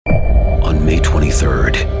on May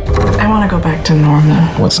 23rd. I want to go back to normal.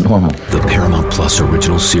 What's normal? The Paramount Plus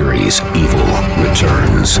original series, Evil,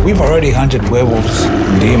 returns. We've already hunted werewolves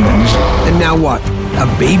and demons. And now what? A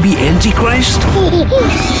baby Antichrist?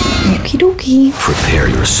 Okie dokie. Prepare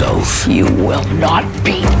yourself You will not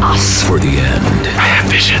beat us. for the end. I have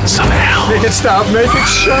visions of hell. Make it stop, make it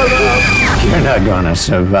shut up. You're not gonna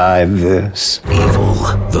survive this. Evil,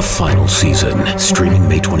 the final season, streaming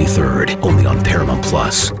May 23rd, only on Paramount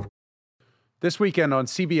Plus. This weekend on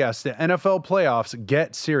CBS, the NFL playoffs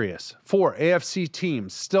get serious. 4 AFC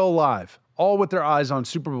teams still alive, all with their eyes on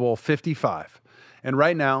Super Bowl 55. And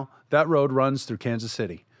right now, that road runs through Kansas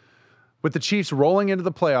City. With the Chiefs rolling into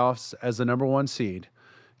the playoffs as the number 1 seed,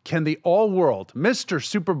 can the all-world Mr.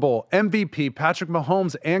 Super Bowl MVP Patrick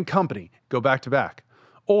Mahomes and company go back-to-back?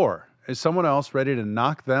 Or is someone else ready to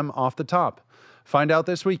knock them off the top? Find out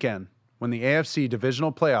this weekend when the AFC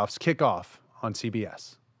divisional playoffs kick off on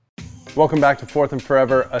CBS. Welcome back to Fourth and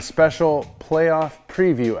Forever, a special playoff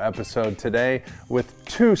preview episode today with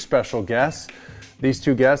 2 special guests. These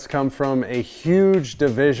 2 guests come from a huge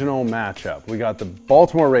divisional matchup. We got the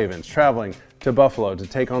Baltimore Ravens traveling to Buffalo to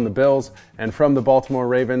take on the Bills, and from the Baltimore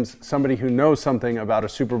Ravens, somebody who knows something about a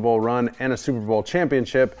Super Bowl run and a Super Bowl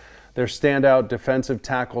championship, their standout defensive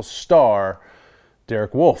tackle star,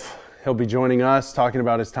 Derek Wolfe. He'll be joining us, talking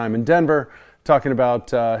about his time in Denver, talking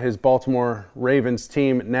about his Baltimore Ravens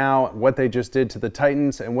team now, what they just did to the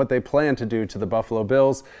Titans, and what they plan to do to the Buffalo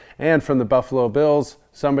Bills. And from the Buffalo Bills,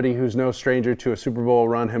 somebody who's no stranger to a Super Bowl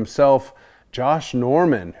run himself, Josh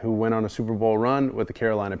Norman, who went on a Super Bowl run with the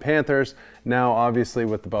Carolina Panthers, now obviously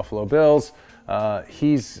with the Buffalo Bills.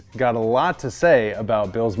 He's got a lot to say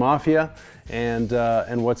about Bills Mafia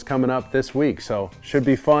and what's coming up this week. So should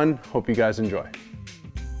be fun. Hope you guys enjoy.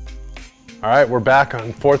 All right, we're back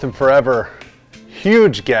on Fourth and Forever.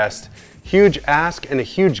 Huge guest, huge ask, and a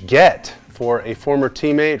huge get for a former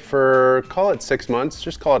teammate for, call it 6 months,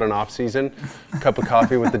 just call it an off season, a cup of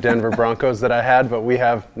coffee with the Denver Broncos that I had, but we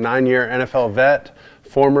have 9-year NFL vet,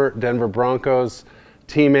 former Denver Broncos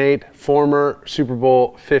teammate, former Super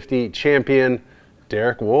Bowl 50 champion,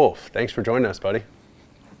 Derek Wolfe. Thanks for joining us, buddy.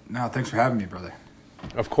 No, thanks for having me, brother.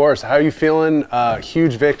 Of course. How are you feeling?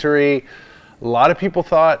 Huge victory. A lot of people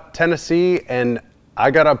thought Tennessee, and I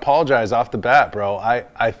got to apologize off the bat, bro.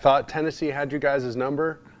 I thought Tennessee had you guys'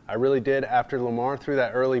 number. I really did. After Lamar threw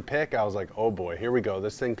that early pick, I was like, oh boy, here we go.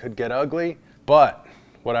 This thing could get ugly. But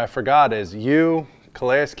what I forgot is you,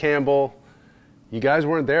 Calais Campbell, you guys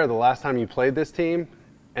weren't there the last time you played this team,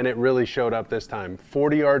 and it really showed up this time.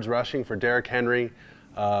 40 yards rushing for Derrick Henry.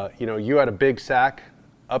 You had a big sack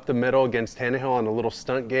up the middle against Tannehill on a little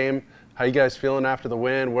stunt game. How you guys feeling after the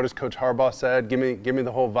win? What has Coach Harbaugh said? Give me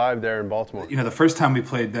the whole vibe there in Baltimore. The first time we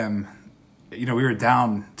played them, we were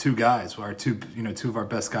down 2 guys, two of our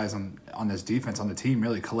best guys on this defense on the team,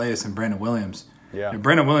 really, Calais and Brandon Williams. Yeah.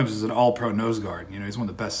 Brandon Williams is an all-pro nose guard. He's one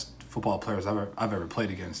of the best football players I've ever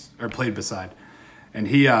played against or played beside. And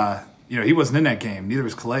he wasn't in that game. Neither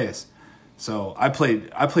was Calais. So I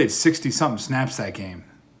played 60-something snaps that game.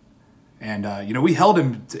 And we held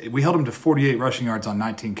him to 48 rushing yards on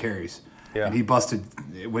 19 carries. Yeah. And he busted,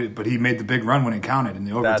 but he made the big run when it counted in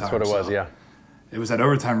the overtime. That's what it was, yeah. It was that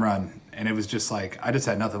overtime run, and it was just like I just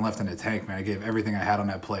had nothing left in the tank, man. I gave everything I had on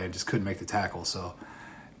that play. I just couldn't make the tackle, so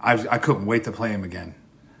I couldn't wait to play him again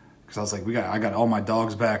because I was like, I got all my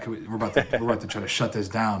dogs back. We're about to try to shut this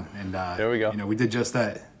down, and there we go. We did just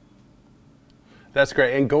that. That's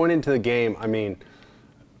great. And going into the game, I mean,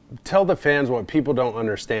 tell the fans what people don't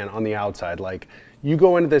understand on the outside. Like, you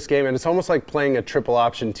go into this game, and it's almost like playing a triple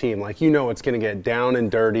option team. Like, it's going to get down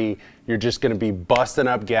and dirty. You're just going to be busting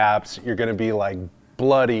up gaps. You're going to be, like,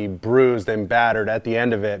 bloody, bruised, and battered at the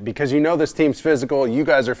end of it because this team's physical. You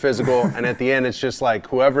guys are physical. And at the end, it's just like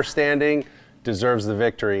whoever's standing deserves the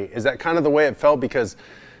victory. Is that kind of the way it felt? Because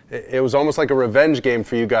it was almost like a revenge game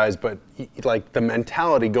for you guys, but, like, the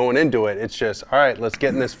mentality going into it, it's just, all right, let's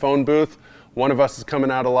get in this phone booth. One of us is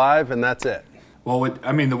coming out alive, and that's it. Well,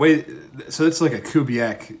 so it's like a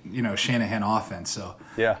Kubiak, Shanahan offense. So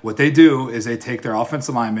yeah. What they do is they take their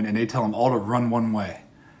offensive linemen and they tell them all to run one way.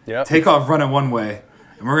 Yep. Take off running one way,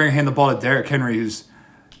 and we're going to hand the ball to Derrick Henry, he's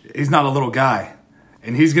not a little guy,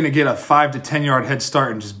 and he's going to get a 5 to 10 yard head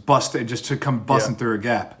start and just to come busting through a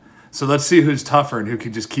gap. So let's see who's tougher and who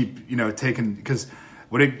can just keep taking, because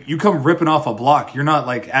you come ripping off a block, you're not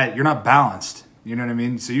you're not balanced. You know what I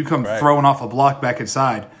mean? So you come throwing off a block back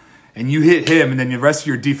inside, and you hit him, and then the rest of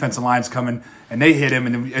your defensive line's coming, and they hit him,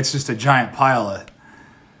 and then it's just a giant pile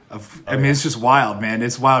I mean, it's just wild, man.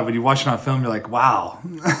 It's wild. When you watch it on film, you're like, wow.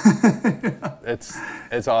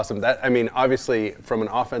 It's awesome. That, I mean, obviously, from an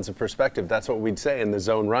offensive perspective, that's what we'd say in the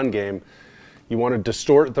zone run game. You want to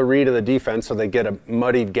distort the read of the defense so they get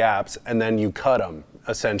muddied gaps, and then you cut them,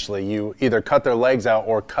 essentially. You either cut their legs out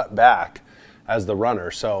or cut back as the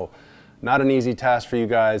runner. So not an easy task for you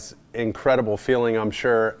guys. Incredible feeling, I'm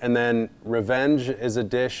sure. And then revenge is a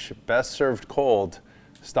dish best served cold.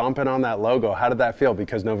 Stomping on that logo, how did that feel?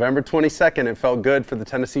 Because November 22nd, it felt good for the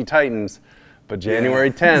Tennessee Titans, but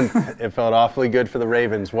January 10th, it felt awfully good for the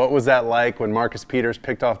Ravens. What was that like when Marcus Peters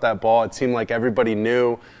picked off that ball? It seemed like everybody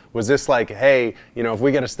knew. Was this like, hey, you know, if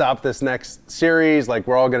we got to stop this next series, like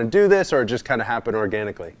we're all going to do this, or it just kind of happened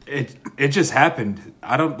organically? It just happened.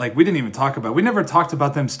 We didn't even talk about it. We never talked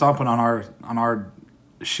about them stomping on our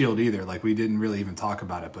shield either. Like, we didn't really even talk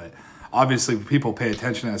about it, but obviously people pay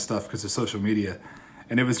attention to that stuff because of social media.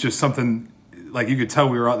 And it was just something, like, you could tell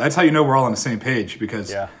we were all, that's how you know we're all on the same page,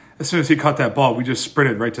 because as soon as he caught that ball, we just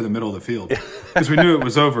sprinted right to the middle of the field because we knew it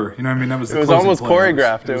was over. You know what I mean? That was the It was almost play.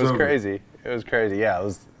 choreographed. It was over. crazy. It was crazy.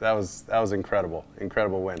 Yeah, that was incredible.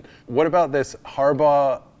 Incredible win. What about this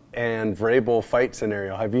Harbaugh and Vrabel fight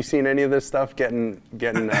scenario? Have you seen any of this stuff getting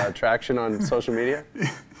traction on social media?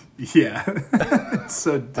 Yeah. It's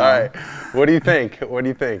so dumb. All right. What do you think?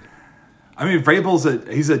 I mean, Vrabel's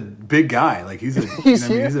he's a big guy. Like, he's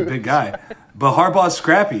a big guy. But Harbaugh's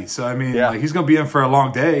scrappy. So, I mean, like, he's going to be in for a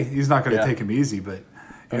long day. He's not going to take him easy, but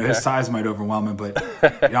you know, his size might overwhelm him. But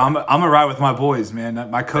you know, I'm going to ride with my boys, man.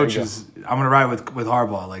 My coach I'm going to ride with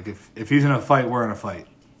Harbaugh. Like, if he's in a fight, we're in a fight.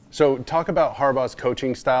 So talk about Harbaugh's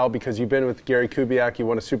coaching style, because you've been with Gary Kubiak, you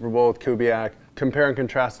won a Super Bowl with Kubiak. Compare and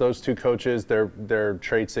contrast those two coaches, their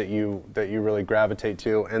traits that you really gravitate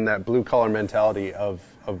to, and that blue-collar mentality of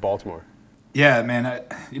Baltimore. Yeah, man.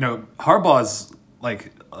 Harbaugh's,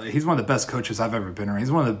 like, he's one of the best coaches I've ever been around.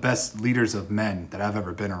 He's one of the best leaders of men that I've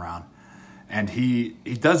ever been around. And he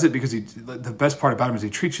does it because the best part about him is he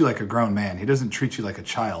treats you like a grown man. He doesn't treat you like a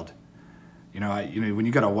child. When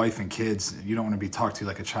you got a wife and kids, you don't want to be talked to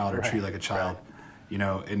like a child or treated like a child.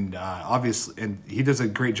 Right. And obviously, and he does a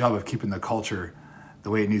great job of keeping the culture the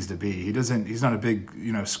way it needs to be. He's not a big,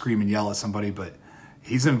 scream and yell at somebody, but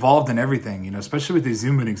he's involved in everything, especially with these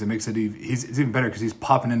Zoom meetings. It makes it he's even better because he's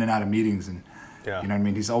popping in and out of meetings, and you know what I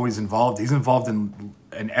mean. He's always involved. He's involved in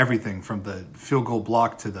everything from the field goal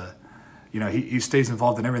block to the, he stays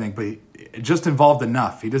involved in everything, but just involved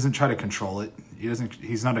enough. He doesn't try to control it.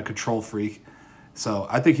 He's not a control freak. So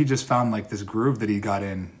I think he just found like this groove that he got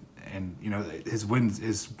in, and his win.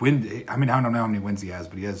 I mean, I don't know how many wins he has,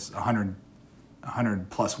 but he has 100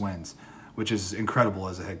 plus wins, which is incredible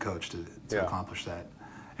as a head coach to accomplish that.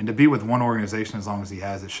 And to be with one organization as long as he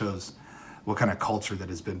has, it shows what kind of culture that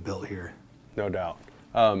has been built here. No doubt.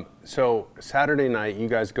 So Saturday night, you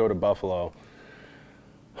guys go to Buffalo.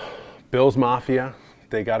 Bills Mafia,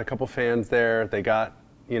 they got a couple fans there. They got,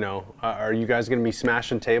 are you guys going to be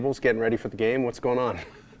smashing tables, getting ready for the game? What's going on?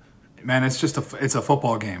 Man, it's a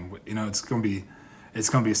football game. It's going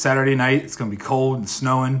to be a Saturday night. It's going to be cold and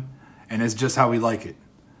snowing, and it's just how we like it.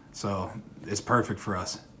 So it's perfect for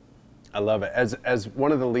us. I love it. As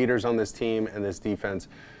one of the leaders on this team and this defense,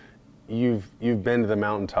 you've been to the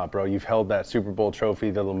mountaintop, bro. You've held that Super Bowl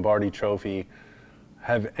trophy, the Lombardi trophy.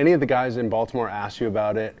 Have any of the guys in Baltimore asked you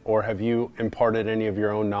about it, or have you imparted any of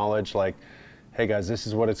your own knowledge? Like, hey guys, this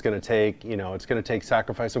is what it's going to take. It's going to take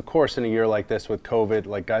sacrifice. Of course, in a year like this with COVID,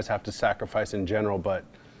 like, guys have to sacrifice in general, but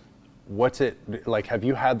what's it like? Have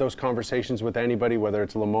you had those conversations with anybody, whether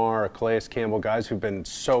it's Lamar or Calais Campbell, guys who've been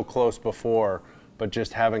so close before but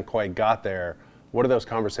just haven't quite got there? What are those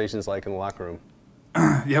conversations like in the locker room?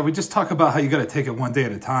 Yeah, we just talk about how you got to take it one day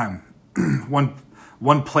at a time,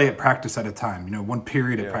 one play at practice at a time, one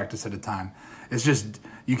period at practice at a time. It's just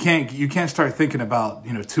you can't start thinking about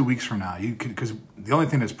 2 weeks from now, because the only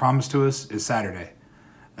thing that's promised to us is Saturday.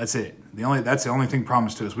 That's it. That's the only thing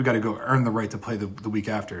promised to us. We got to go earn the right to play the week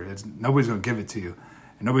after. Nobody's going to give it to you,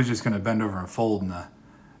 and nobody's just going to bend over and fold in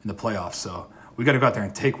the playoffs. So we got to go out there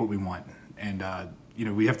and take what we want, and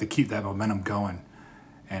we have to keep that momentum going.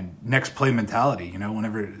 And next play mentality.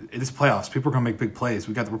 Whenever it's playoffs, people are going to make big plays.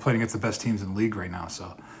 We're playing against the best teams in the league right now,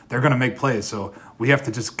 so they're going to make plays. So we have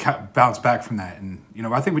to just bounce back from that. And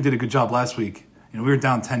I think we did a good job last week. We were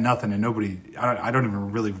down 10-0, and nobody. I don't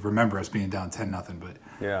even really remember us being down 10-0, but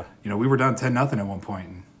we were down 10-0 at one point,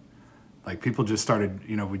 and like people just started.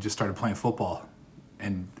 We just started playing football,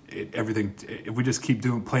 and everything. If we just keep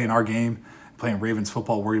playing our game, playing Ravens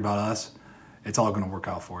football, worried about us, it's all going to work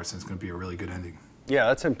out for us, and it's going to be a really good ending. Yeah,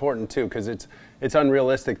 that's important too, because it's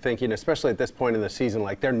unrealistic thinking, especially at this point in the season,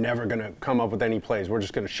 like they're never going to come up with any plays. We're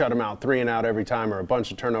just going to shut them out 3 and out every time or a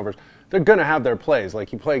bunch of turnovers. They're going to have their plays.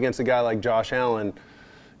 Like you play against a guy like Josh Allen,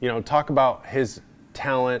 talk about his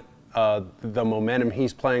talent, the momentum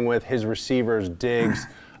he's playing with, his receivers, Diggs,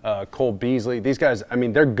 Cole Beasley. These guys, I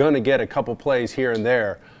mean, they're going to get a couple plays here and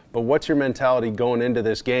there. But what's your mentality going into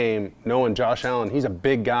this game, knowing Josh Allen, he's a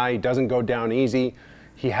big guy, he doesn't go down easy.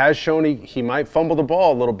 He has shown he might fumble the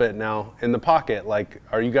ball a little bit now in the pocket. Like,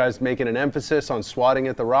 are you guys making an emphasis on swatting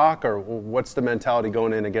at the rock, or what's the mentality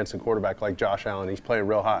going in against a quarterback like Josh Allen? He's playing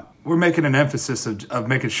real hot. We're making an emphasis of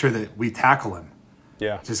making sure that we tackle him.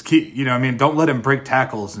 Yeah. Just keep, don't let him break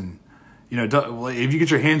tackles, and if you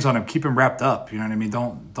get your hands on him, keep him wrapped up. You know what I mean?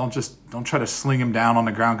 Don't try to sling him down on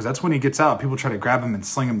the ground, because that's when he gets out. People try to grab him and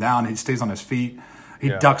sling him down. He stays on his feet. He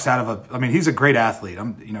ducks out of he's a great athlete.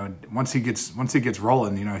 Once he gets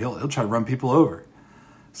rolling, he'll try to run people over.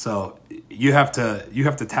 So you have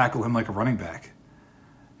to tackle him like a running back.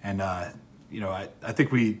 And I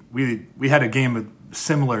think we had a game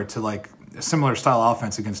similar to like a similar style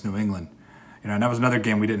offense against New England. And that was another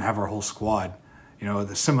game we didn't have our whole squad.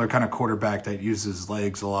 The similar kind of quarterback that uses his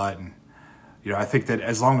legs a lot. And I think that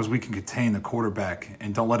as long as we can contain the quarterback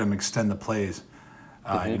and don't let him extend the plays,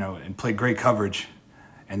 and play great coverage.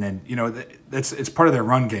 And then, it's part of their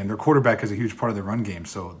run game. Their quarterback is a huge part of their run game.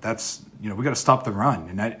 So that's, we got to stop the run.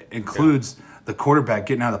 And that includes the quarterback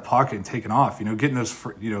getting out of the pocket and taking off, getting those,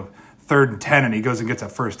 3rd and 10 and he goes and gets a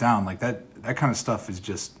first down. Like that kind of stuff is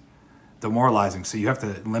just demoralizing. So you have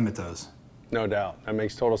to limit those. No doubt. That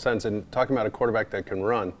makes total sense. And talking about a quarterback that can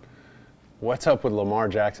run, what's up with Lamar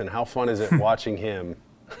Jackson? How fun is it watching him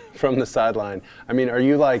from the sideline? I mean, are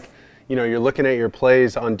you like, you're looking at your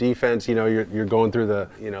plays on defense, you're going through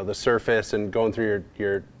the surface and going through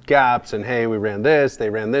your gaps and, hey, we ran this, they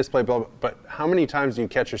ran this play, blah, blah. But how many times do you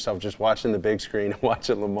catch yourself just watching the big screen and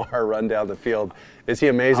watching Lamar run down the field? Is he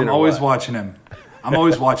amazing? I'm always watching him. I'm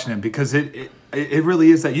always watching him because it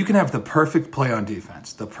really is that you can have the perfect play on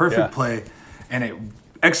defense, the perfect play, and it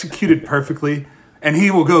executed perfectly, and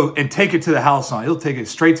he will go and take it to the house on. He'll take it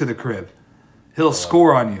straight to the crib. He'll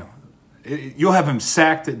score on you. You'll have him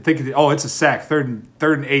sacked and thinking, it's a sack, third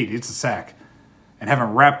and 8, it's a sack. And have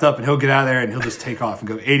him wrapped up, and he'll get out of there, and he'll just take off and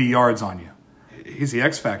go 80 yards on you. He's the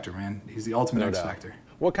X factor, man. He's the ultimate X factor.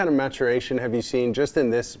 What kind of maturation have you seen just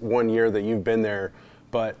in this 1 year that you've been there?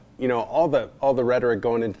 But, all the rhetoric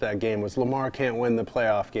going into that game was Lamar can't win the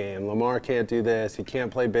playoff game. Lamar can't do this. He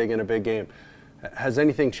can't play big in a big game. Has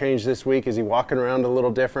anything changed this week? Is he walking around a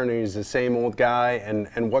little different, or he's the same old guy?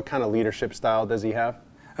 And what kind of leadership style does he have?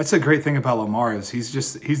 That's a great thing about Lamar is he's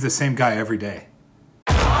the same guy every day.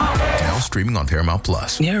 Now streaming on Paramount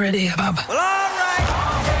Plus. You ready, Bob? Well, all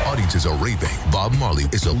right. Audiences are raving. Bob Marley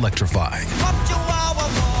is electrifying.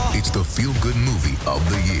 It's the feel-good movie of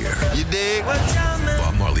the year. You dig?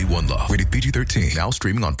 Bob Marley, One Love. Rated PG-13. Now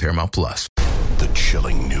streaming on Paramount Plus. The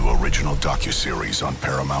chilling new original docuseries on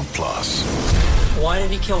Paramount Plus. Why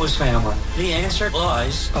did he kill his family? The answer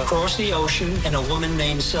lies across the ocean in a woman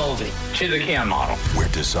named Sylvie. She's a Keon model. Where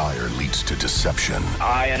desire leads to deception.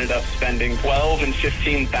 I ended up spending $12,000 and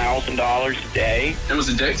 $15,000 a day. It was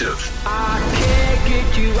addictive. I can't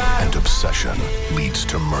get you out. And obsession leads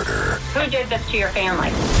to murder. Who did this to your family?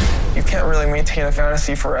 You can't really maintain a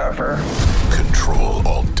fantasy forever. Control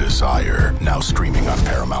Alt Desire. Now streaming on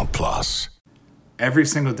Paramount Plus. Every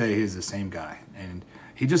single day he's the same guy, and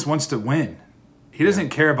he just wants to win. He doesn't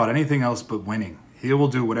care about anything else but winning. He will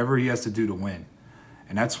do whatever he has to do to win.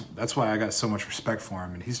 And that's why I got so much respect for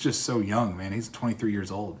him. And he's just so young, man. He's 23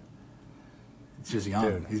 years old. He's just young.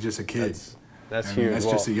 Dude, he's just a kid. That's huge. That's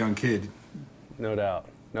just a young kid. No doubt.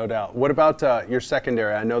 No doubt. What about your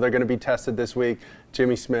secondary? I know they're going to be tested this week.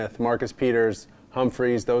 Jimmy Smith, Marcus Peters,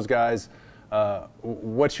 Humphreys, those guys.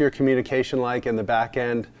 What's your communication like in the back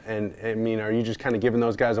end? And I mean, are you just kind of giving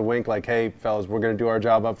those guys a wink like, hey, fellas, we're going to do our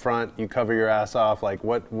job up front. You cover your ass off. Like,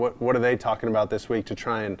 what are they talking about this week to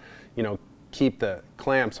try and, keep the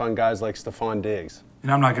clamps on guys like Stephon Diggs?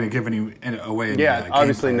 And I'm not going to give any away.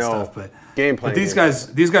 Obviously no stuff, but game plan. But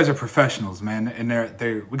these guys are professionals, man.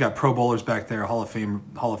 And we got Pro Bowlers back there, Hall of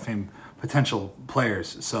Fame potential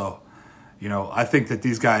players. So, I think that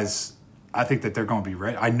these guys. I think that they're going to be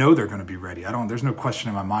ready. I know they're going to be ready. There's no question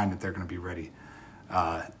in my mind that they're going to be ready.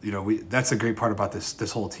 That's a great part about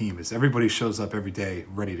this whole team is everybody shows up every day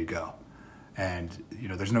ready to go. And, you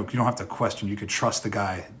don't have to question. You could trust the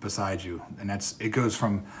guy beside you. And it goes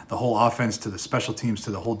from the whole offense to the special teams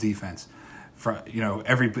to the whole defense.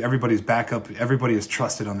 Everybody's backup, everybody is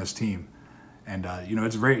trusted on this team. And,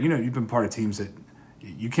 it's very, you've been part of teams that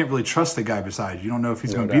you can't really trust the guy beside you. You don't know if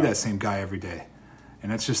he's going to be that same guy every day.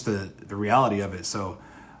 And that's just the reality of it. So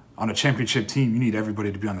on a championship team, you need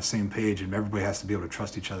everybody to be on the same page, and everybody has to be able to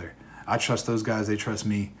trust each other. I trust those guys, they trust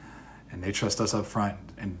me, and they trust us up front.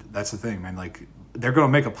 And that's the thing, man. Like, they're going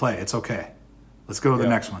to make a play. It's okay. Let's go to the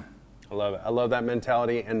next one. I love it. I love that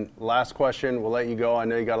mentality. And last question, we'll let you go. I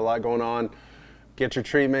know you got a lot going on. Get your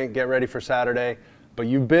treatment, get ready for Saturday. But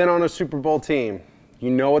you've been on a Super Bowl team. You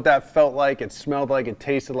know what that felt like, it smelled like, it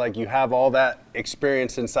tasted like. You have all that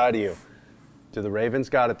experience inside of you. Do the Ravens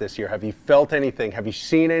got it this year? Have you felt anything? Have you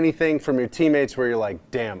seen anything from your teammates where you're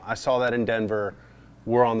like, damn, I saw that in Denver.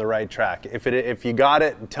 We're on the right track. If you got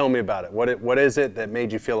it, tell me about it. What is it that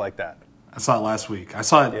made you feel like that? I saw it last week. I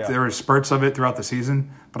saw it. There were spurts of it throughout the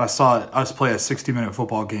season, but I saw us play a 60-minute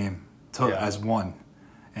football game as one.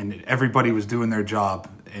 And everybody was doing their job,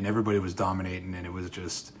 and everybody was dominating, and it was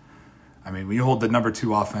just, I mean, when you hold the number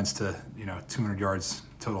 2 offense to, 200 yards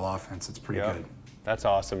total offense, it's pretty good. That's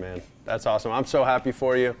awesome, man. That's awesome. I'm so happy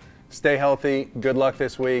for you. Stay healthy. Good luck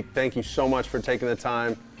this week. Thank you so much for taking the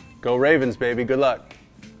time. Go Ravens, baby. Good luck.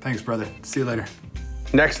 Thanks, brother. See you later.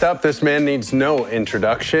 Next up, this man needs no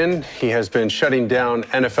introduction. He has been shutting down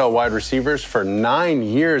NFL wide receivers for 9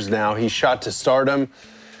 years now. He shot to stardom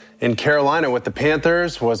in Carolina with the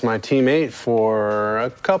Panthers, was my teammate for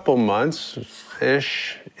a couple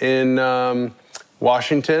months-ish in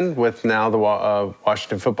Washington with now the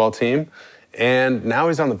Washington football team. And now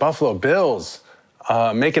he's on the Buffalo Bills,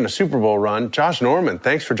 making a Super Bowl run. Josh Norman,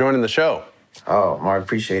 thanks for joining the show. Oh, I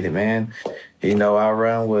appreciate it, man. Our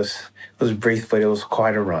run was brief, but it was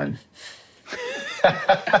quite a run.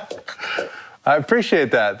 I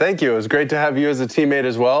appreciate that. Thank you. It was great to have you as a teammate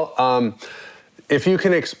as well. If you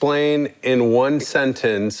can explain in one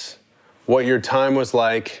sentence what your time was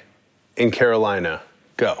like in Carolina,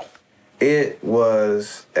 go. It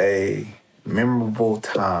was a memorable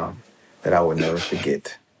time that I would never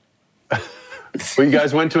forget. Well, you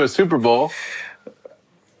guys went to a Super Bowl.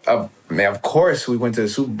 Of course we went to the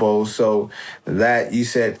Super Bowl, so that you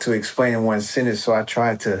said to explain in one sentence, so I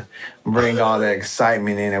tried to bring all that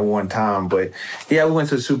excitement in at one time. But yeah, we went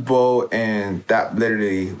to the Super Bowl, and that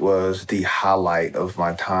literally was the highlight of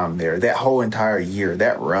my time there. That whole entire year,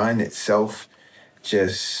 that run itself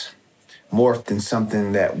just morphed in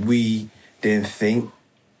something that we didn't think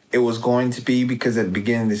it was going to be, because at the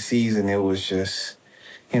beginning of the season, it was just,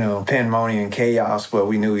 pandemonium and chaos, but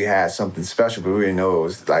we knew we had something special, but we didn't know it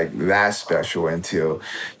was like that special until,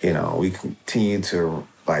 we continued to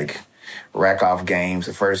rack off games,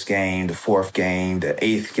 the first game, the fourth game, the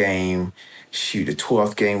eighth game, the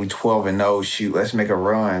 12th game, we 12-0, let's make a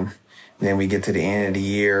run. And then we get to the end of the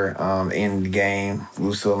year, end of the game,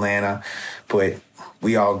 lose to Atlanta, but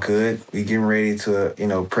we all good. We getting ready to,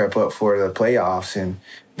 prep up for the playoffs, and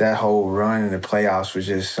that whole run in the playoffs was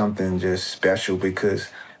just something just special, because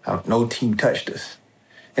no team touched us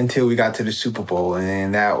until we got to the Super Bowl, and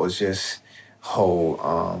then that was just whole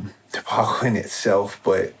debacle in itself.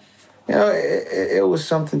 But it was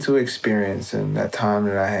something to experience, and that time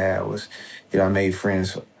that I had was, I made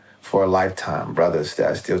friends for a lifetime, brothers that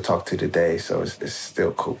I still talk to today. So it's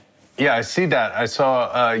still cool. Yeah, I see that. I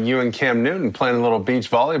saw you and Cam Newton playing a little beach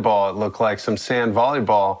volleyball. It looked like some sand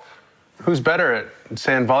volleyball. Who's better at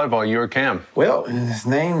sand volleyball, you or Cam? Well, his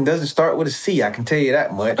name doesn't start with a C, I can tell you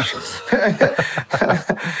that much.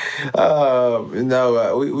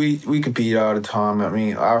 We compete all the time. I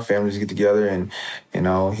mean, our families get together, and,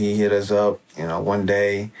 he hit us up, one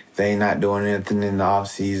day. They not doing anything in the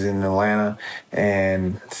off-season in Atlanta,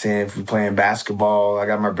 and saying if we're playing basketball, I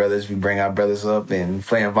got my brothers, we bring our brothers up, and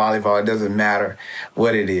playing volleyball, it doesn't matter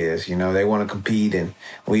what it is. They want to compete, and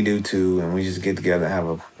we do too, and we just get together and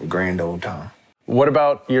have a grand old time. What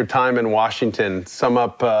about your time in Washington? Sum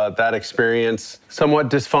up that experience. Somewhat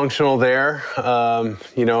dysfunctional there.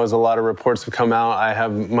 As a lot of reports have come out, I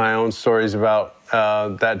have my own stories about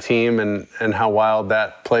that team and how wild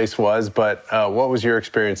that place was. But what was your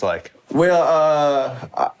experience like? Well,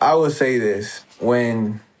 I would say this.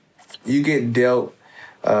 When you get dealt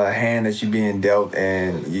a hand that you're being dealt,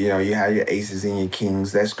 and, you have your aces and your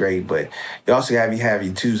kings, that's great. But you also have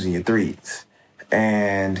your twos and your threes.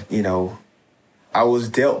 And, I was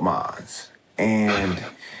dealt mines, and,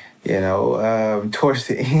 towards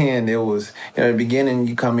the end, it was, in the beginning,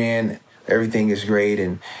 you come in, everything is great,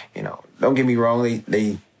 and, don't get me wrong,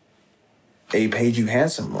 they paid you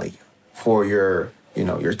handsomely for your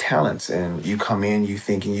talents, and you come in, you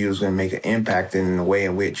thinking you was going to make an impact in the way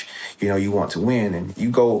in which, you want to win, and you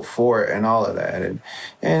go for it and all of that,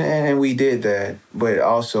 and we did that, but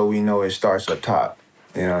also we know it starts up top.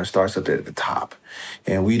 It starts up at the top.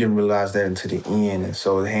 And we didn't realize that until the end. And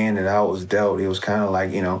so the hand that I was dealt, it was kind of like,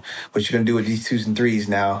 what you're going to do with these twos and threes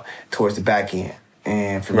now towards the back end.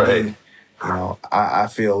 And for me, I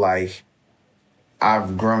feel like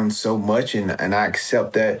I've grown so much and I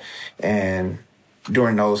accept that. And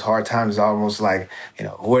during those hard times, it's almost like,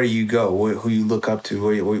 where do you go? Who you look up to?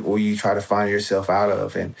 Where you try to find yourself out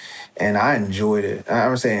of? And I enjoyed it.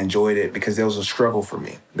 I'm saying enjoyed it because there was a struggle for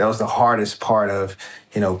me. That was the hardest part of,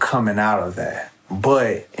 coming out of that.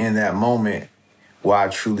 But in that moment where I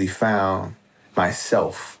truly found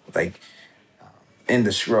myself, like, in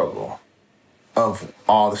the struggle of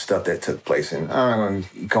all the stuff that took place. And I'm not going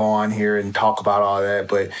to go on here and talk about all that,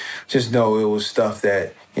 but just know it was stuff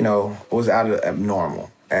that, was out of abnormal,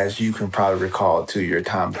 as you can probably recall to your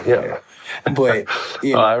time before. Yeah. But,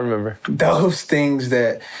 I remember. Those things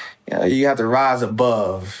that, you have to rise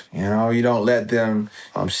above, you don't let them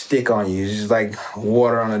stick on you. It's just like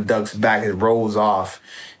water on a duck's back, it rolls off.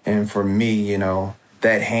 And for me,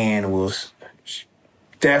 that hand was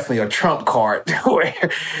definitely a trump card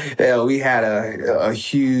where we had a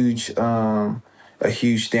huge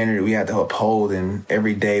standard we had to uphold, and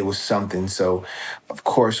every day was something. So, of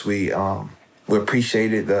course, we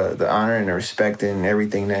appreciated the honor and the respect and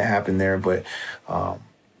everything that happened there. But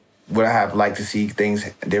would I have liked to see things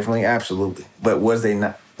differently? Absolutely. But was they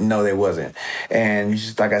not? No, they wasn't. And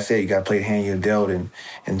just like I said, you got to play the hand you're dealt.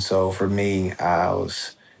 And so for me, I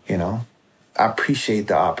was, I appreciate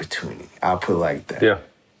the opportunity. I'll put it like that. Yeah.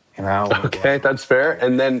 Okay, that's fair.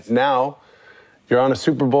 And then now you're on a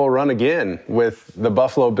Super Bowl run again with the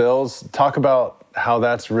Buffalo Bills. Talk about how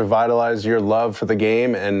that's revitalized your love for the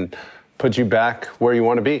game and put you back where you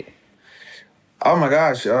want to be. Oh, my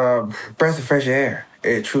gosh. Breath of fresh air.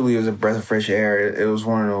 It truly was a breath of fresh air. It was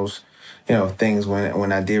one of those, things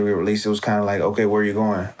when I did re-release, it was kind of like, okay, where are you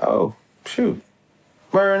going? Oh, shoot.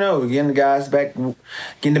 Where I know, getting the guys back,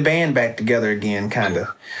 getting the band back together again, kind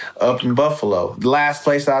of, up in Buffalo. The last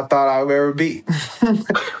place I thought I would ever be,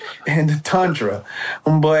 in the tundra.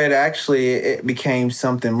 But actually, it became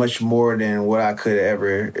something much more than what I could have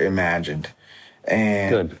ever imagined.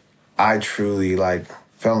 And I truly,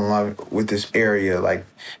 fell in love with this area,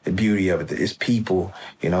 the beauty of it, its people,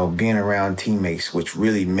 being around teammates, which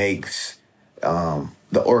really makes the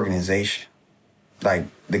organization,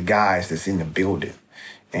 the guys that's in the building.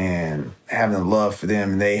 And having love for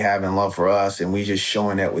them and they having love for us, and we just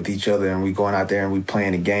showing that with each other, and we going out there and we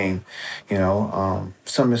playing the game. Some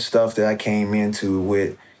of the stuff that I came into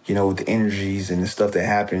with, with the energies and the stuff that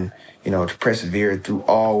happened, to persevere through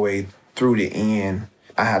all the way through the end,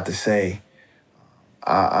 I have to say,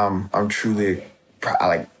 I'm truly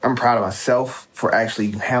I'm proud of myself for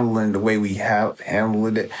actually handling the way we have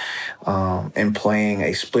handled it, and playing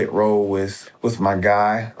a split role with my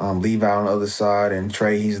guy, Levi on the other side, and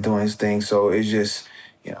Trey, he's doing his thing. So it's just,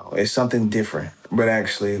 it's something different, but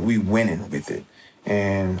actually we winning with it.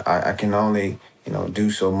 And I can only,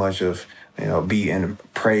 do so much of, be in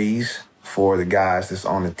praise for the guys that's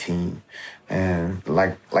on the team. And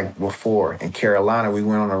like before in Carolina, we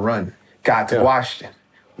went on a run, got to Washington.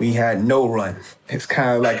 We had no run. It's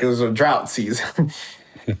kind of like it was a drought season.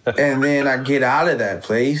 And then I get out of that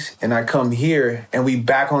place and I come here and we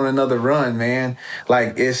back on another run, man.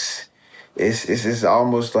 It's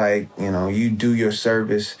almost like, you do your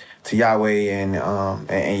service to Yahweh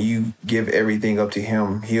and you give everything up to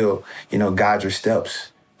him. He'll, guide your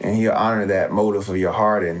steps and he'll honor that motive of your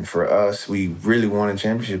heart. And for us, we really won a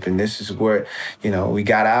championship, and this is where, we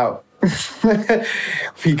got out.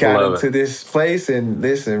 We got into this place, and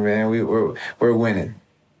listen, man, we're winning.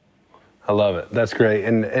 I love it. That's great.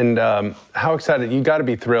 And how excited, you got to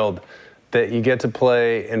be thrilled that you get to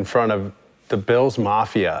play in front of the Bills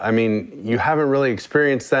Mafia. I mean, you haven't really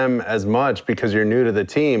experienced them as much because you're new to the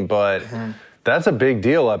team, but that's a big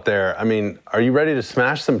deal up there. I mean, are you ready to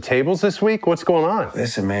smash some tables this week? What's going on?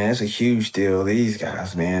 Listen, man, it's a huge deal. These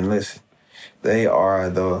guys, man, listen, they are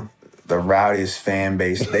the rowdiest fan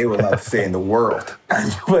base, they would like to say, in the world,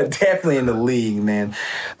 but definitely in the league, man.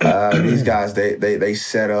 These guys, they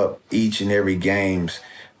set up each and every games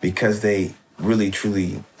because they really,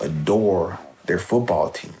 truly adore their football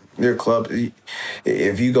team, their club.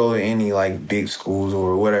 If you go to any big schools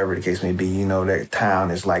or whatever the case may be, that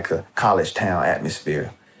town is like a college town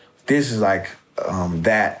atmosphere. This is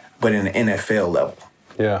that, but in the NFL level.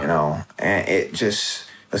 Yeah. And it just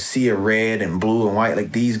a sea of red and blue and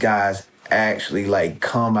white. These guys actually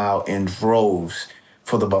come out in droves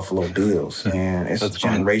for the Buffalo Bills. And it's a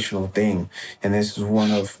generational thing. And this is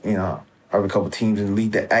one of, a couple teams in the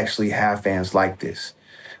league that actually have fans like this.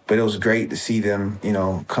 But it was great to see them,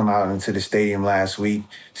 come out into the stadium last week,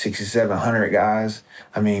 6,700 guys.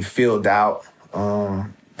 I mean, filled out.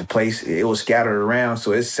 the place, it was scattered around,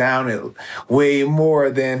 so it sounded way more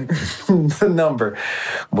than the number.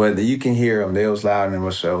 But you can hear them. They was loud and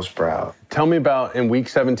I was proud. Tell me about, in Week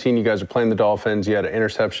 17, you guys are playing the Dolphins. You had an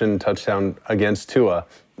interception touchdown against Tua.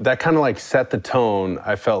 That kind of like set the tone,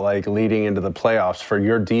 I felt like, leading into the playoffs for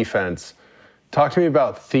your defense. Talk to me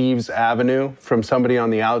about Thieves Avenue from somebody on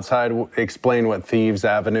the outside. Explain what Thieves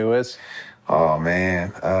Avenue is. Oh,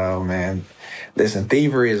 man. Listen,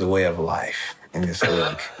 thievery is a way of life in this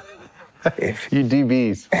league. You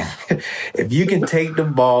DBs. If you can take the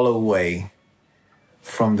ball away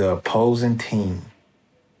from the opposing team,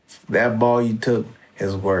 that ball you took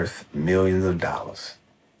is worth millions of dollars.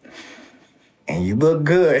 And you look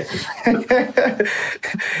good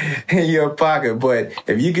in your pocket. But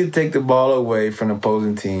if you can take the ball away from the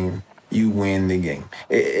opposing team, you win the game.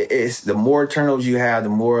 It's the more turnovers you have, the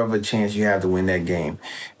more of a chance you have to win that game.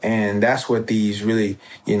 And that's what these really,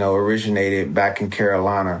 originated back in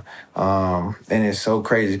Carolina. And it's so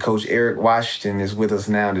crazy. Coach Eric Washington is with us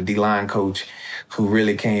now, the D-line coach, who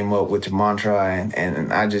really came up with the mantra.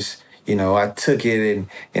 And I just, I took it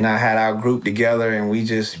and I had our group together and we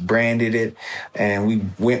just branded it and we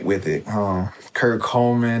went with it. Kirk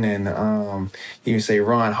Coleman and you can say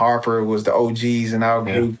Ron Harper was the OGs in our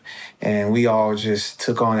group. And we all just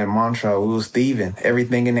took on that mantra. We was thieving.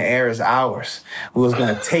 Everything in the air is ours. We was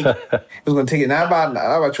going to take it. We was going to take it not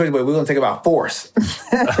about choice, but we were going to take it by force.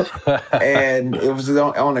 And it was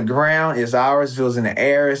on the ground, it's ours. If it was in the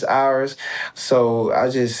air, it's ours. So I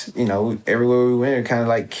just, everywhere we went, it kind of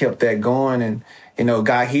like kept that going. And,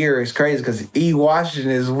 got here is crazy because E.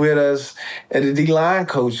 Washington is with us at the D-line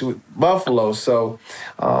coach with Buffalo. So,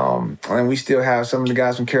 and we still have some of the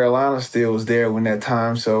guys from Carolina still was there when that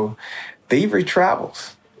time. So thievery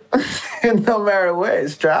travels. No matter where,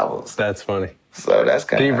 it travels. That's funny. So that's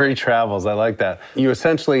kind of thievery travels. I like that. You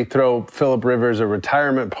essentially throw Phillip Rivers a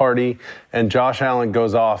retirement party, and Josh Allen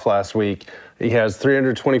goes off last week. He has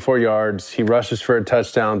 324 yards. He rushes for a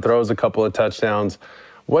touchdown, throws a couple of touchdowns.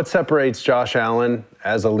 What separates Josh Allen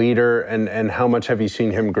as a leader, and how much have you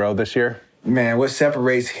seen him grow this year? Man, what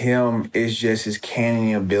separates him is just his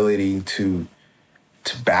canny ability to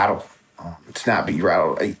battle, to not be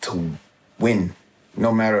rattled, to win,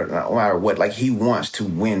 no matter what. Like, he wants to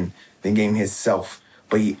win the game himself,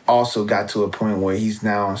 but he also got to a point where he's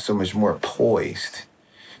now so much more poised.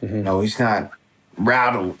 Mm-hmm. He's not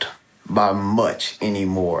rattled by much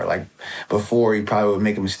anymore. Like before, he probably would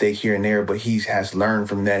make a mistake here and there, but he has learned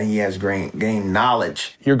from that. He has gained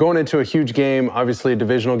knowledge. You're going into a huge game, obviously a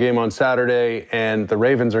divisional game on Saturday, and the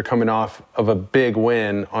Ravens are coming off of a big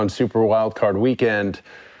win on Super Wildcard Weekend.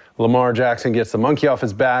 Lamar Jackson gets the monkey off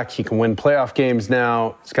his back. He can win playoff games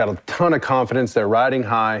now. He's got a ton of confidence. They're riding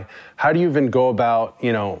high. How do you even go about,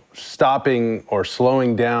 stopping or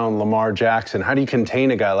slowing down Lamar Jackson? How do you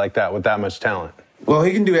contain a guy like that with that much talent? Well,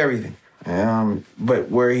 he can do everything. But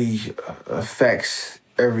where he affects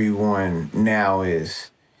everyone now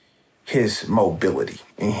is his mobility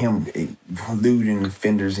and him eluding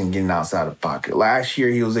defenders and getting outside the pocket. Last year,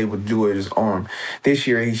 he was able to do it with his arm. This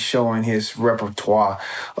year, he's showing his repertoire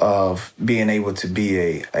of being able to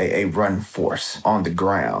be a run force on the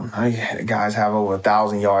ground. Guys have over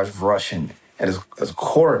 1,000 yards rushing as a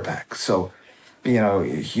quarterback. So,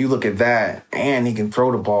 you look at that, and he can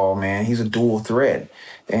throw the ball, man. He's a dual threat.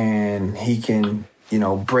 And he can,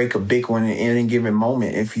 break a big one in any given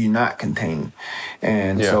moment if you're not contained.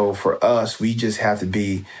 And so for us, we just have to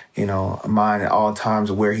be, mind at all times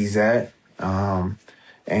of where he's at,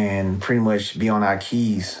 and pretty much be on our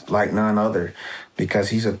keys like none other, because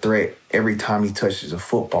he's a threat every time he touches a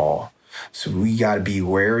football. So we got to be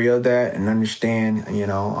wary of that and understand,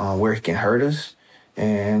 where he can hurt us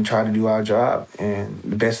and try to do our job. And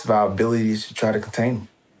the best of our ability is to try to contain him.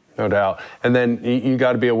 No doubt. And then you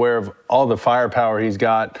got to be aware of all the firepower he's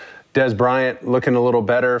got. Des Bryant looking a little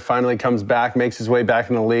better, finally comes back, makes his way back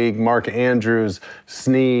in the league. Mark Andrews,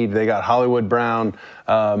 Snead, they got Hollywood Brown.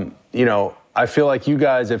 I feel like you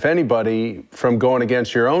guys, if anybody, from going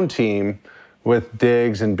against your own team with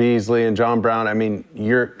Diggs and Beasley and John Brown,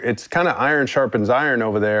 it's kind of iron sharpens iron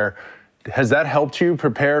over there. Has that helped you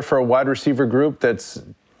prepare for a wide receiver group that's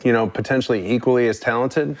potentially equally as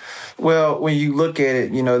talented? Well, when you look at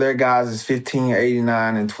it, their guys is 15,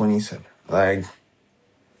 89, and 27. Like,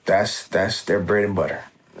 that's their bread and butter.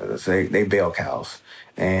 They bell cows.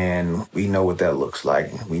 And we know what that looks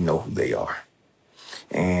like. We know who they are.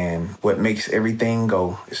 And what makes everything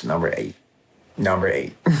go is number 8. Number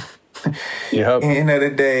 8. Yep. End of the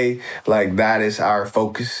day, that is our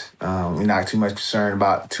focus. We're not too much concerned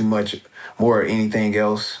about too much more or anything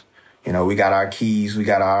else. we got our keys, we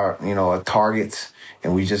got our, our targets,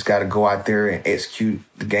 and we just got to go out there and execute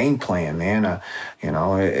the game plan, man.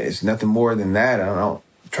 It's nothing more than that. I don't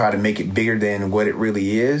try to make it bigger than what it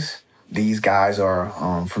really is. These guys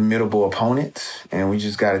are formidable opponents, and we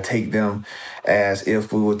just got to take them as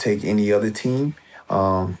if we would take any other team,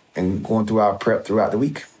 and going through our prep throughout the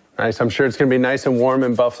week. Nice. I'm sure it's going to be nice and warm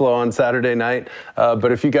in Buffalo on Saturday night.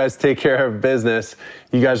 But if you guys take care of business,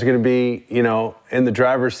 you guys are going to be, in the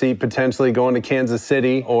driver's seat, potentially going to Kansas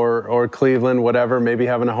City or Cleveland, whatever, maybe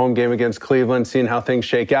having a home game against Cleveland, seeing how things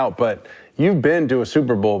shake out. But you've been to a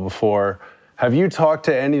Super Bowl before. Have you talked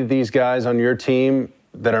to any of these guys on your team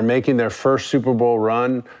that are making their first Super Bowl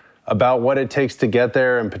run about what it takes to get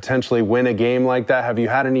there and potentially win a game like that? Have you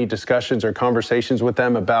had any discussions or conversations with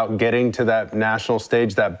them about getting to that national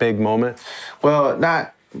stage, that big moment? Well,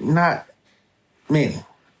 not many.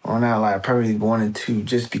 Or not like probably 1 and 2,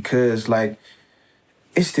 just because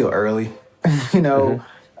it's still early. Sure.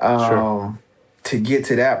 To get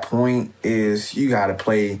to that point is you got to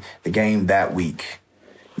play the game that week.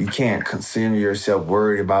 You can't consider yourself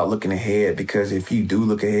worried about looking ahead, because if you do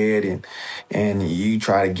look ahead and you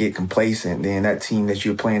try to get complacent, then that team that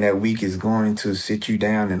you're playing that week is going to sit you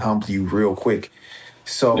down and humble you real quick.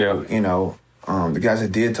 So, the guys I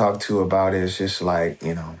did talk to about it, it's just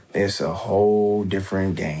it's a whole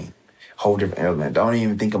different game, whole different element. Don't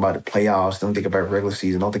even think about the playoffs. Don't think about regular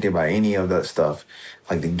season. Don't think about any of that stuff.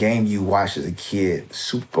 Like the game you watched as a kid,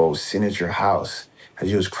 Super Bowl, sitting at your house, as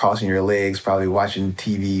you was crossing your legs, probably watching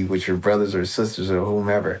TV with your brothers or sisters or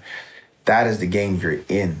whomever. That is the game you're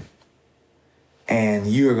in. And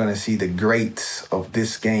you're going to see the greats of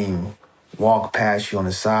this game walk past you on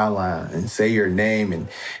the sideline and say your name and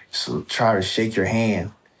try to shake your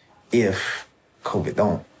hand if COVID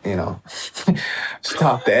don't,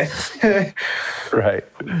 stop that. Right.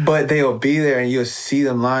 But they'll be there and you'll see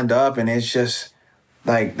them lined up, and it's just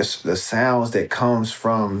like the sounds that comes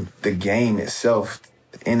from the game itself,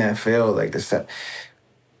 NFL,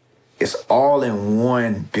 it's all in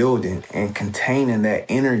one building, and containing that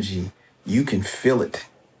energy, you can feel it.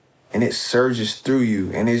 And it surges through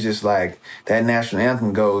you, and it's just like that national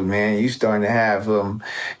anthem goes, man. You starting to have,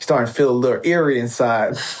 starting to feel a little eerie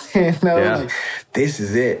inside. Like, this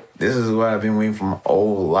is it. This is what I've been waiting for my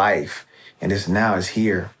whole life, and now it's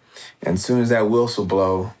here. And as soon as that whistle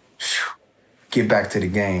blow, get back to the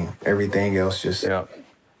game. Everything else just,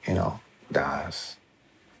 dies.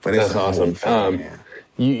 But that's awesome.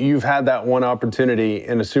 You've had that one opportunity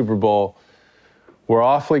in a Super Bowl. We're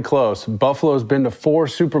awfully close. Buffalo's been to 4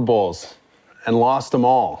 Super Bowls and lost them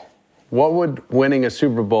all. What would winning a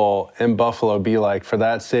Super Bowl in Buffalo be like for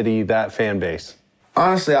that city, that fan base?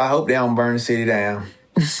 Honestly, I hope they don't burn the city down.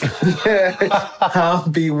 I'll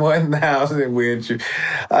be 1,000 with you.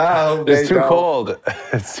 I hope it's too cold.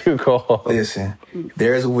 It's too cold. Listen,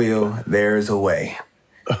 there's a will, there's a way.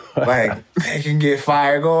 They can get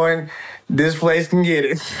fire going. This place can get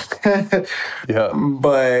it. Yeah.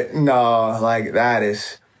 But no, that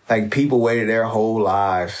is, people waited their whole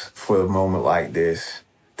lives for a moment like this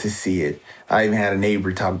to see it. I even had a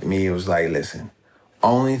neighbor talk to me. It was like, listen,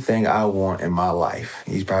 only thing I want in my life,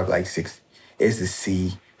 he's probably 60, is to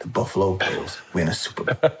see the Buffalo Bills win a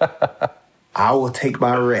Super Bowl. I will take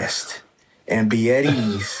my rest and be at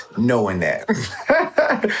ease knowing that.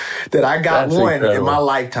 That I got That's one incredible. in my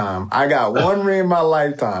lifetime. I got one ring in my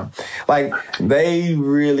lifetime. They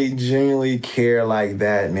really genuinely care like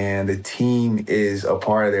that, man. The team is a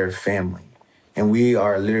part of their family. And we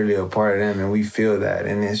are literally a part of them, and we feel that.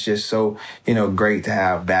 And it's just so, great to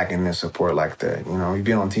have backing and support like that. You've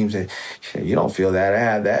been on teams that, you don't feel that. I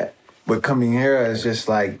have that. But coming here, it's just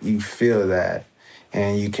you feel that.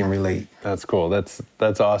 And you can relate. That's cool. That's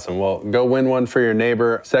awesome. Well, go win one for your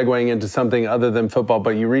neighbor. Segueing into something other than football,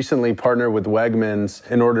 but you recently partnered with Wegmans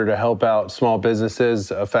in order to help out small businesses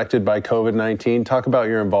affected by COVID-19. Talk about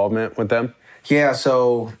your involvement with them. Yeah,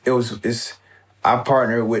 so I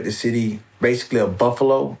partnered with the city, basically of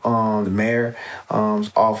Buffalo, the mayor's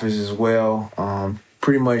office as well,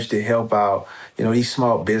 pretty much to help out, these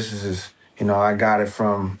small businesses. I got it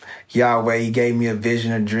from Yahweh. He gave me a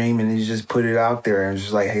vision, a dream, and he just put it out there. And it was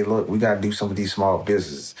just like, hey, look, we got to do some of these small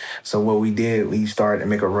businesses. So what we did, we started to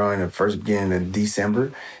make a run at first beginning of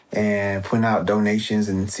December and putting out donations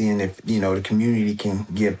and seeing if, the community can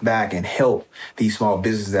give back and help these small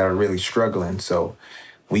businesses that are really struggling. So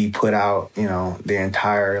we put out, the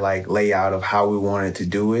entire layout of how we wanted to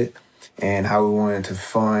do it and how we wanted to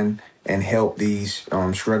fund and help these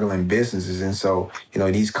struggling businesses. And so,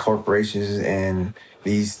 these corporations and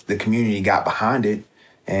the community got behind it.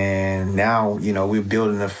 And now, we're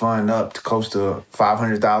building the fund up to close to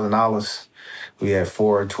 $500,000. We at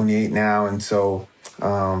 428 now, and so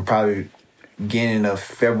probably beginning of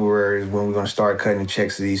February is when we're going to start cutting the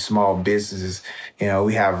checks to these small businesses. You know,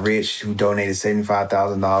 we have Rich, who donated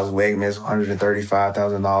 $75,000, Wegmans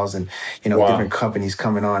 $135,000, and, you know, different companies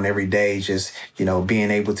coming on every day, just, you know,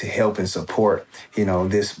 being able to help and support, you know,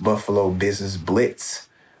 this Buffalo Business Blitz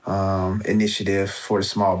initiative for the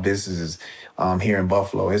small businesses here in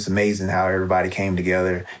Buffalo. It's amazing how everybody came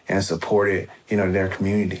together and supported, you know, their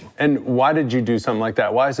community. And why did you do something like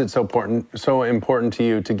that? Why is it so important to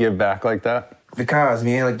you to give back like that? Because,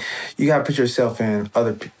 man, like, you got to put yourself in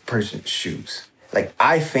other person's shoes. Like,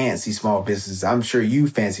 I fancy small businesses. I'm sure you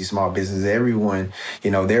fancy small businesses. Everyone,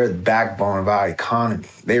 you know, they're the backbone of our economy.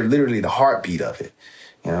 They're literally the heartbeat of it.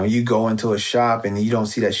 You know, you go into a shop and you don't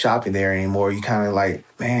see that shopping there anymore. You kind of like,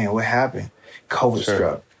 man, what happened? COVID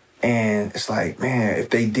struck. And it's like, man,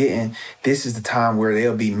 if they didn't, this is the time where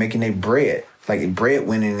they'll be making their bread. Like,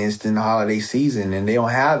 breadwinning is in the holiday season, and they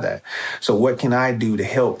don't have that. So what can I do to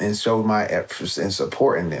help and show my efforts in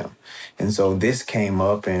supporting them? And so this came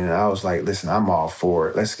up, and I was like, listen, I'm all for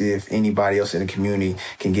it. Let's see if anybody else in the community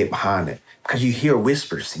can get behind it. Because you hear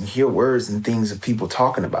whispers and you hear words and things of people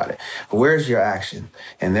talking about it. But where's your action?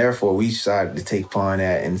 And therefore, we decided to take part in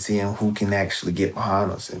that and seeing who can actually get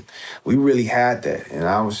behind us. And we really had that. And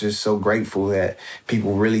I was just so grateful that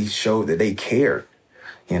people really showed that they cared.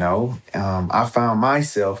 You know, I found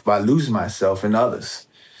myself by losing myself in others.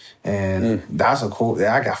 And that's a quote that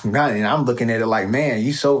I got from God. And I'm looking at it like, man,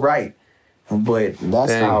 you so right. But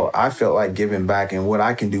that's how I felt like giving back and what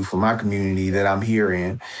I can do for my community that I'm here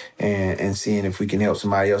in, and seeing if we can help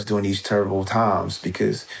somebody else during these terrible times,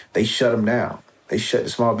 because they shut them down. They shut the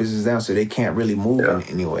small business down, so they can't really move in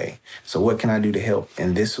any way. So what can I do to help?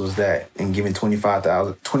 And this was that, and giving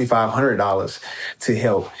 $2,500 to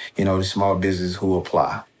help, you know, the small business who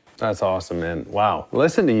apply. That's awesome, man. Wow.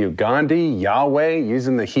 Listen to you, Gandhi, Yahweh,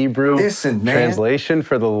 using the Hebrew translation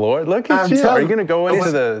for the Lord. Look at you. Are you going to go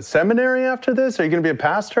into the seminary after this? Are you going to be a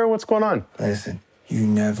pastor? What's going on? Listen, you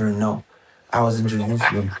never know. I was in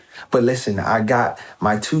Jerusalem. But listen, I got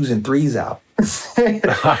my 2s and 3s out.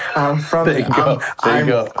 I'm from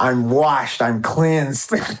I'm washed, I'm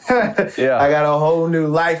cleansed. I got a whole new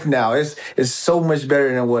life now. It's so much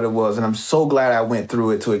better than what it was, and I'm so glad I went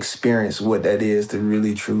through it to experience what that is to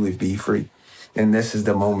really truly be free. And this is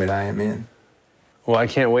the moment I am in. Well, I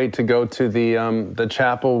can't wait to go to the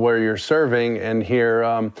chapel where you're serving and hear,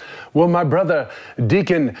 will my brother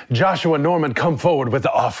Deacon Joshua Norman come forward with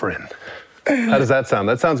the offering? How does that sound?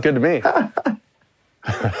 That sounds good to me.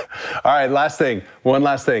 All right, one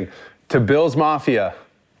last thing. To Bills Mafia,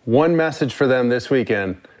 one message for them this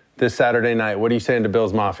weekend, this Saturday night. What are you saying to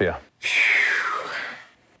Bills Mafia?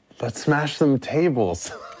 Let's smash some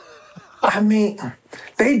tables. I mean,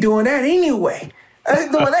 they doing that anyway.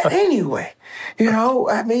 You know,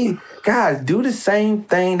 I mean, guys, do the same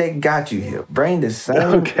thing that got you here. Bring the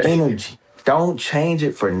same energy. Don't change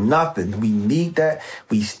it for nothing. We need that.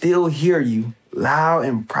 We still hear you loud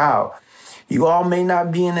and proud. You all may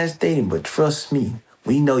not be in that stadium, but trust me,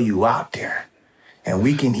 we know you out there, and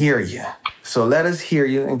we can hear you. So let us hear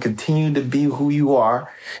you and continue to be who you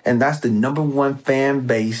are, and that's the #1 fan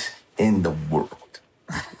base in the world.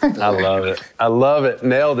 I love it. I love it.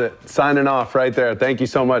 Nailed it. Signing off right there. Thank you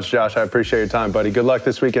so much, Josh. I appreciate your time, buddy. Good luck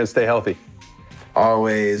this weekend. Stay healthy.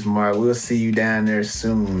 Always, Mark. We'll see you down there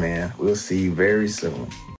soon, man. We'll see you very soon.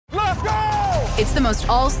 Let's go! It's the most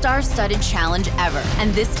all-star studded challenge ever.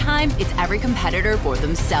 And this time, it's every competitor for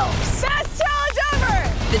themselves. Best challenge ever!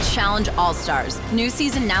 The Challenge All-Stars. New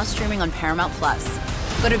season now streaming on Paramount+.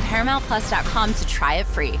 Go to ParamountPlus.com to try it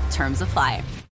free. Terms apply.